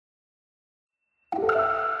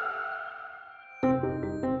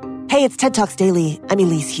Hey, it's TED Talks Daily. I'm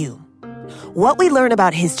Elise Hu. What we learn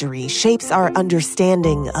about history shapes our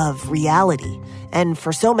understanding of reality. And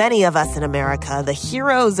for so many of us in America, the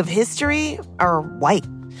heroes of history are white.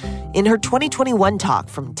 In her 2021 talk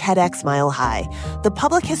from TEDx Mile High, the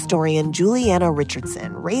public historian Julieanna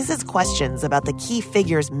Richardson raises questions about the key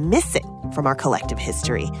figures missing from our collective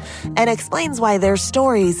history and explains why their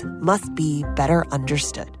stories must be better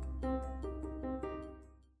understood.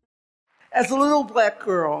 As a little black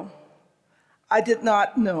girl, I did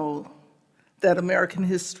not know that American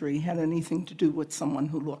history had anything to do with someone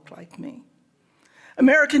who looked like me.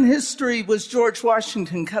 American history was George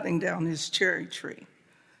Washington cutting down his cherry tree.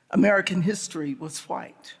 American history was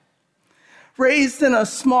white. Raised in a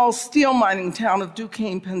small steel mining town of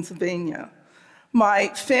Duquesne, Pennsylvania, my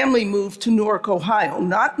family moved to Newark, Ohio,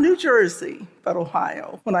 not New Jersey, but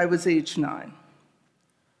Ohio, when I was age 9.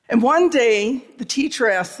 And one day, the teacher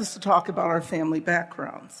asked us to talk about our family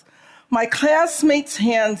backgrounds. My classmates'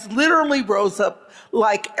 hands literally rose up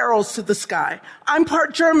like arrows to the sky. I'm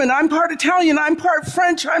part German, I'm part Italian, I'm part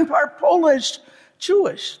French, I'm part Polish,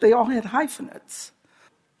 Jewish. They all had hyphenates.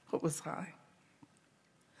 What was I?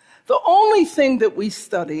 The only thing that we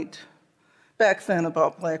studied back then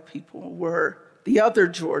about black people were the other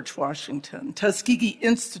George Washington, Tuskegee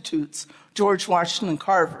Institute's George Washington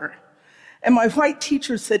Carver. And my white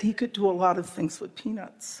teacher said he could do a lot of things with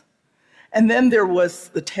peanuts. And then there was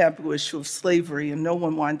the taboo issue of slavery, and no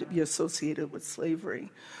one wanted to be associated with slavery.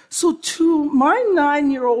 So to my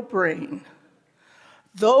 9-year-old brain,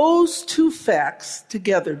 those two facts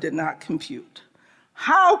together did not compute.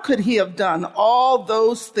 How could he have done all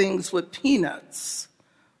those things with peanuts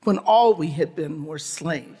when all we had been were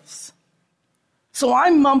slaves? So I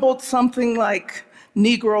mumbled something like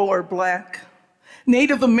Negro or black,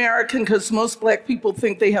 Native American, because most black people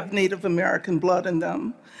think they have Native American blood in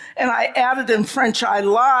them. And I added in French, I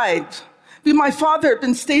lied. My father had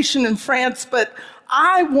been stationed in France, but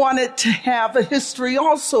I wanted to have a history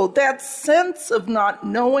also. That sense of not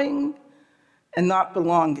knowing and not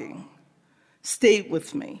belonging stayed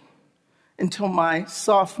with me until my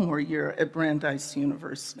sophomore year at Brandeis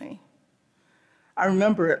University. I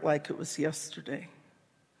remember it like it was yesterday.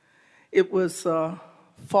 It was a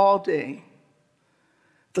fall day.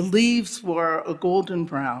 The leaves were a golden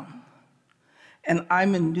brown, and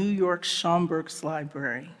I'm in New York Schomburg's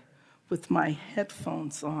library with my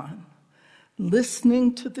headphones on,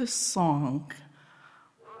 listening to this song.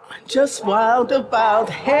 I'm just wild about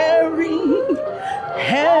Harry.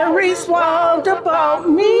 Harry's wild about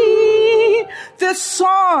me. This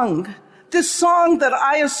song that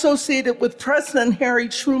I associated with President Harry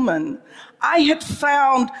Truman, I had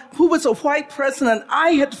found, who was a white president,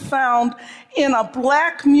 I had found in a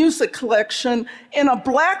black music collection in a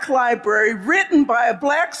black library written by a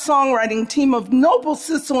black songwriting team of Noble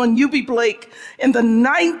Sissel and Eubie Blake in the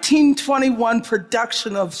 1921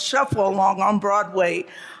 production of Shuffle Along on Broadway.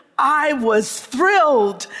 I was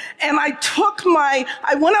thrilled, and I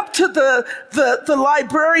went up to the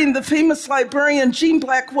librarian, the famous librarian, Jean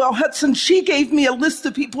Blackwell Hudson. She gave me a list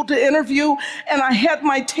of people to interview, and I had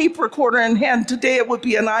my tape recorder in hand. Today it would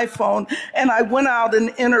be an iPhone, and I went out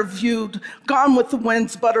and interviewed Gone with the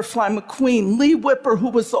Wind's Butterfly McQueen, Lee Whipper, who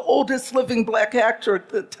was the oldest living black actor at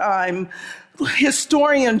the time,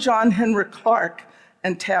 historian John Henrik Clark,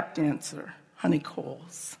 and tap dancer Honey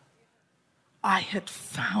Coles. I had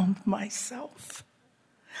found myself.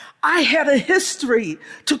 I had a history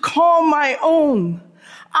to call my own.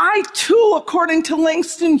 I too, according to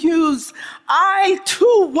Langston Hughes, I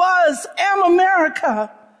too am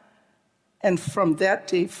America. And from that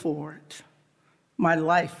day forward, my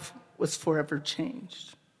life was forever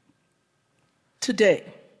changed. Today,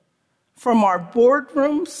 from our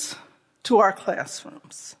boardrooms to our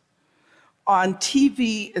classrooms, on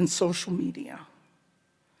TV and social media,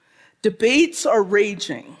 debates are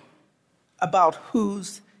raging about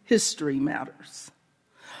whose history matters.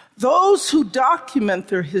 Those who document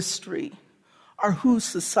their history are who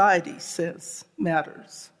society says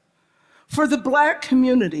matters. For the black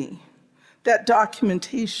community, that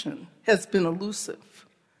documentation has been elusive.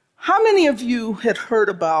 How many of you had heard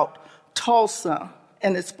about Tulsa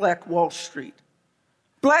and its Black Wall Street?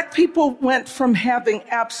 Black people went from having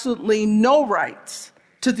absolutely no rights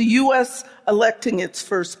to the U.S. electing its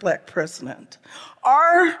first black president.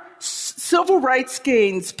 Our civil rights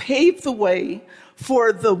gains paved the way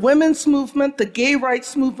for the women's movement, the gay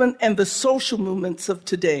rights movement, and the social movements of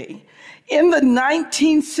today. In the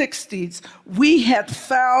 1960s, we had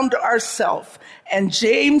found ourselves, and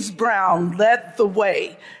James Brown led the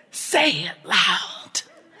way. Say it loud.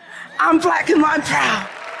 I'm black and I'm proud.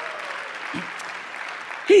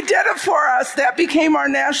 He did it for us. That became our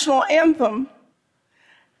national anthem.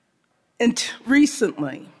 And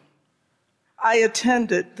recently, I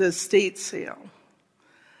attended the estate sale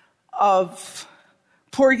of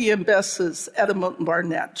Porgy and Bess's Etta Moulton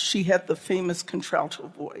Barnett. She had the famous contralto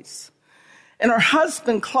voice. And her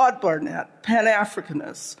husband, Claude Barnett,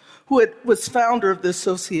 Pan-Africanist, who was founder of the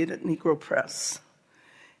Associated Negro Press.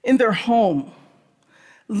 In their home,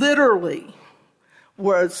 literally,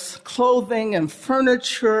 was clothing and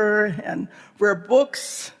furniture and rare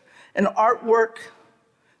books and artwork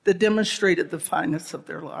that demonstrated the fineness of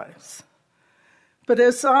their lives. But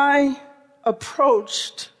as I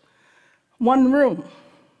approached one room,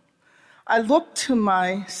 I looked to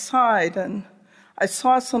my side and I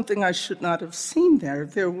saw something I should not have seen there.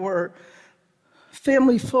 There were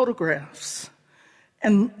family photographs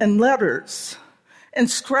and letters and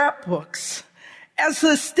scrapbooks. As the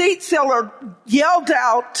estate seller yelled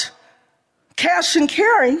out, "Cash and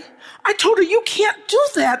carry," I told her, "You can't do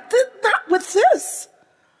that, not with this."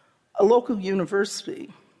 A local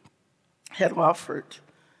university had offered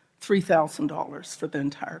 $3,000 for the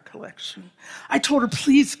entire collection. I told her,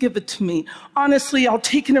 "Please give it to me. Honestly, I'll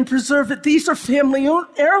take it and preserve it. These are family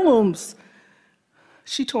heirlooms."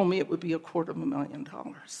 She told me it would be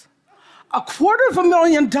 $250,000.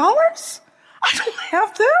 $250,000? I don't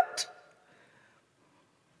have that.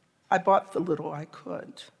 I bought the little I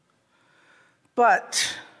could.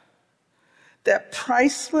 But that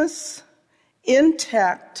priceless,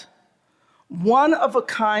 intact,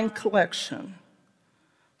 one-of-a-kind collection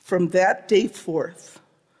from that day forth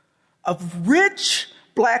of rich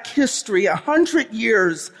Black history, 100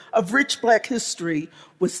 years of rich Black history,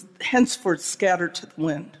 was henceforth scattered to the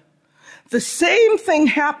wind. The same thing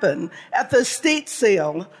happened at the estate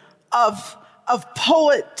sale of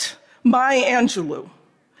poet Maya Angelou.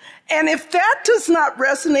 And if that does not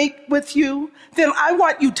resonate with you, then I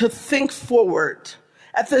want you to think forward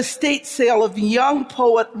at the estate sale of young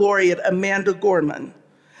poet laureate Amanda Gorman,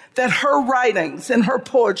 that her writings and her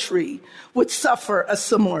poetry would suffer a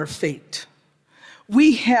similar fate.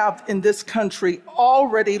 We have in this country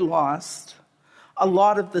already lost a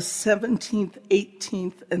lot of the 17th,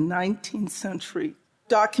 18th, and 19th century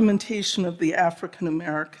documentation of the African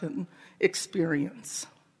American experience.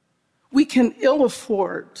 We can ill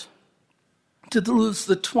afford to lose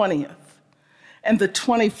the 20th and the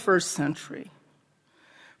 21st century.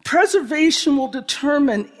 Preservation will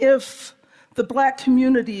determine if the Black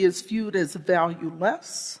community is viewed as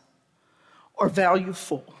valueless or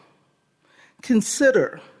valueful.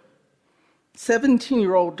 Consider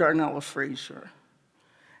 17-year-old Darnella Frazier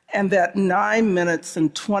and that 9 minutes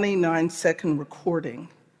and 29-second recording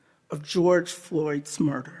of George Floyd's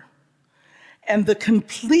murder, and the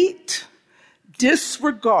complete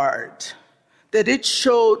disregard that it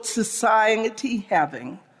showed society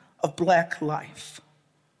having of Black life.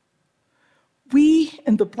 We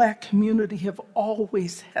in the Black community have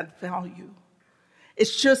always had value.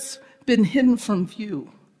 It's just been hidden from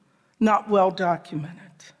view, not well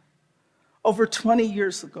documented. Over 20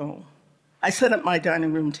 years ago, I sat at my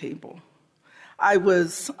dining room table. I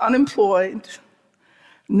was unemployed,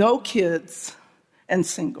 no kids, and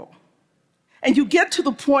single. And you get to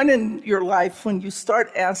the point in your life when you start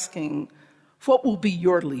asking, what will be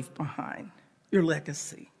your leave behind, your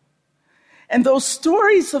legacy? And those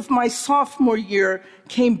stories of my sophomore year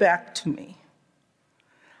came back to me.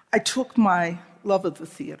 I took my love of the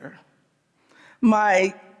theater,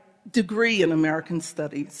 my degree in American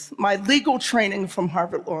Studies, my legal training from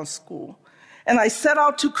Harvard Law School, and I set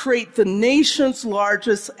out to create the nation's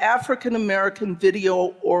largest African American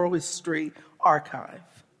video oral history archive.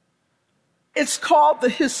 It's called the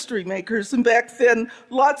HistoryMakers, and back then,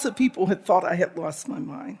 lots of people had thought I had lost my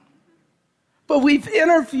mind. But we've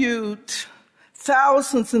interviewed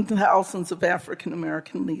thousands and thousands of African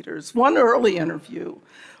American leaders. One early interview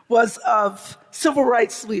was of civil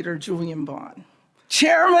rights leader Julian Bond.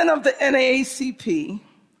 Chairman of the NAACP,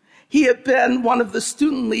 he had been one of the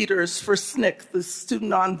student leaders for SNCC, the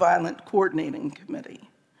Student Nonviolent Coordinating Committee.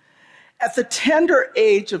 At the tender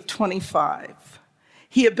age of 25,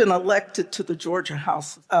 he had been elected to the Georgia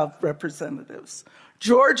House of Representatives.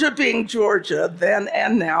 Georgia being Georgia then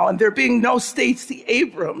and now, and there being no Stacey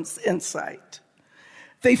Abrams in sight.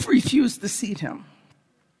 They refused to seat him.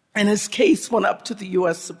 And his case went up to the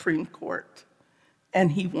U.S. Supreme Court,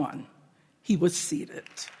 and he won. He was seated.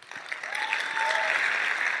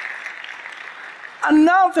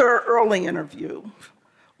 Another early interview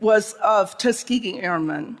was of Tuskegee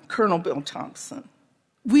Airman Colonel Bill Thompson.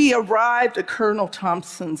 We arrived at Colonel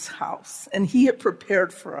Thompson's house, and he had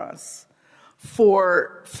prepared for us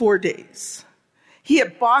for 4 days. He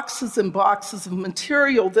had boxes and boxes of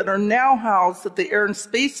material that are now housed at the Air and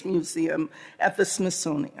Space Museum at the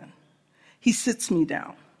Smithsonian. He sits me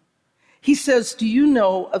down. He says, "Do you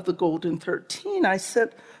know of the Golden 13? I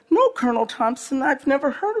said, "No, Colonel Thompson, I've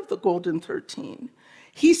never heard of the Golden 13.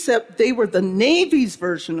 He said they were the Navy's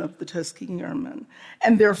version of the Tuskegee Airmen,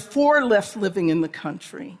 and there are 4 left living in the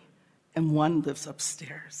country, and 1 lives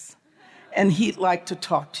upstairs. And he'd like to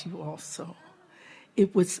talk to you also."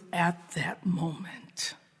 It was at that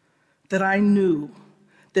moment that I knew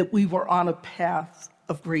that we were on a path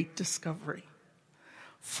of great discovery.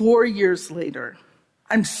 4 years later,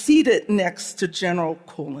 I'm seated next to General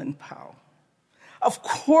Colin Powell. Of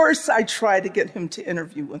course, I try to get him to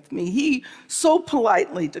interview with me. He so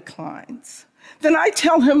politely declines. Then I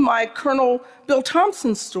tell him my Colonel Bill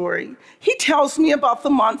Thompson story. He tells me about the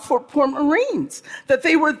Montfort Marines, that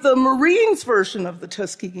they were the Marines version of the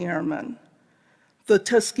Tuskegee Airmen. The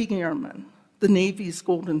Tuskegee Airmen, the Navy's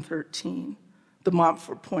Golden 13, the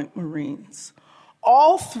Montfort Point Marines.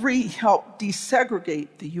 All 3 helped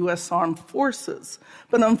desegregate the U.S. Armed Forces,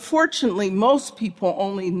 but unfortunately, most people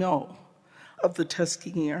only know of the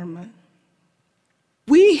Tuskegee Airmen.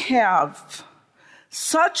 We have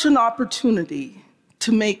such an opportunity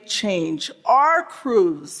to make change. Our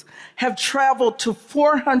crews have traveled to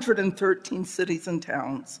 413 cities and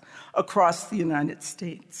towns across the United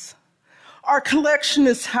States. Our collection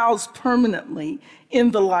is housed permanently in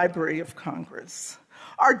the Library of Congress.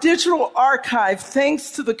 Our digital archive, thanks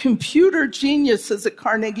to the computer geniuses at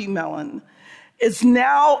Carnegie Mellon, is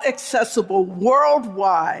now accessible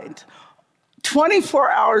worldwide, 24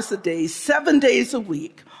 hours a day, 7 days a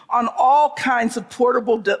week, on all kinds of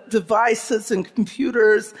portable devices and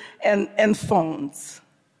computers and phones.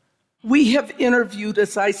 We have interviewed,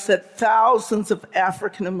 as I said, thousands of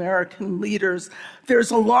African-American leaders. There's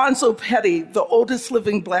Alonzo Petty, the oldest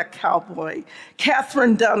living Black cowboy,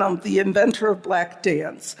 Katherine Dunham, the inventor of Black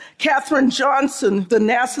dance, Katherine Johnson, the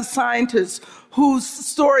NASA scientist whose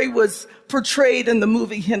story was portrayed in the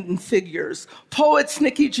movie Hidden Figures, poets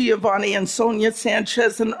Nikki Giovanni and Sonia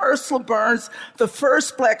Sanchez, and Ursula Burns, the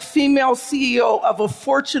first Black female CEO of a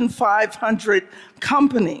Fortune 500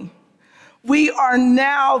 company. We are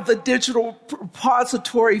now the digital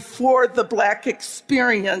repository for the Black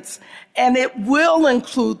experience, and it will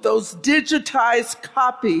include those digitized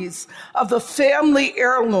copies of the family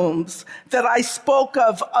heirlooms that I spoke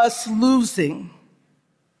of us losing.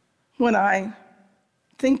 When I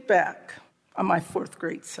think back on my 4th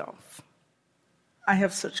grade self, I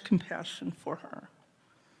have such compassion for her.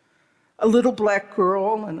 A little Black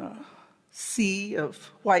girl in a sea of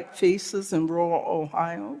white faces in rural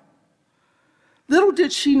Ohio. Little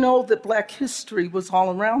did she know that Black history was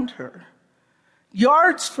all around her.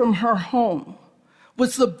 Yards from her home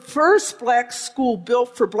was the first Black school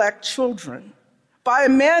built for Black children by a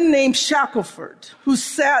man named Shackelford, who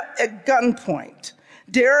sat at gunpoint,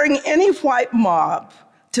 daring any white mob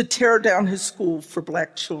to tear down his school for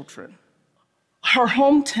Black children. Her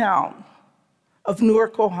hometown of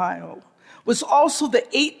Newark, Ohio, was also the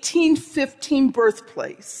 1815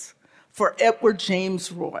 birthplace for Edward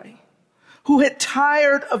James Roy, who had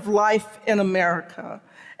tired of life in America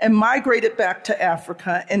and migrated back to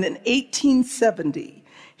Africa. And in 1870,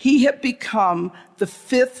 he had become the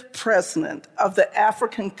 5th president of the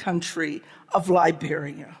African country of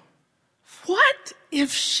Liberia. What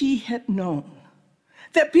if she had known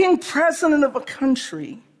that being president of a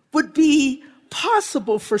country would be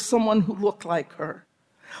possible for someone who looked like her?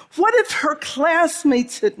 What if her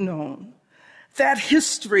classmates had known that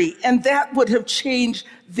history and that would have changed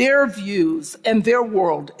their views and their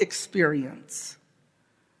world experience?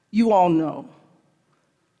 You all know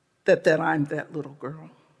that I'm that little girl.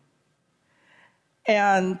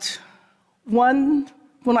 And when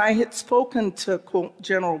I had spoken to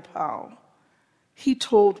General Powell, he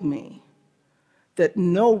told me that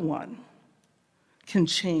no one can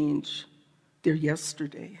change their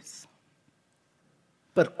yesterdays,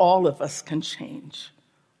 but all of us can change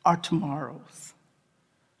our tomorrows.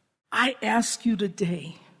 I ask you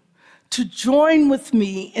today to join with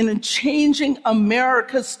me in changing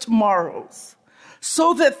America's tomorrows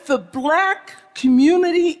so that the Black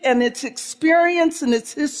community and its experience and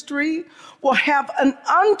its history will have an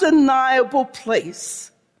undeniable place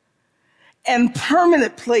and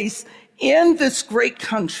permanent place in this great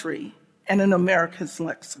country and in America's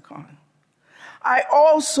lexicon. I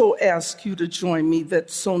also ask you to join me that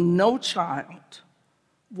so no child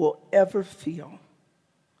will ever feel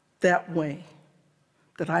that way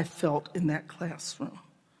that I felt in that classroom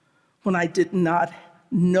when I did not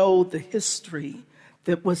know the history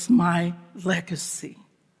that was my legacy.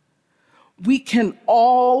 We can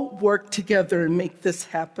all work together and make this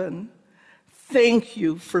happen. Thank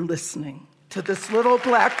you for listening to this little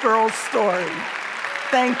black girl's story.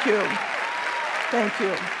 Thank you. Thank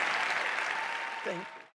you. Thank you.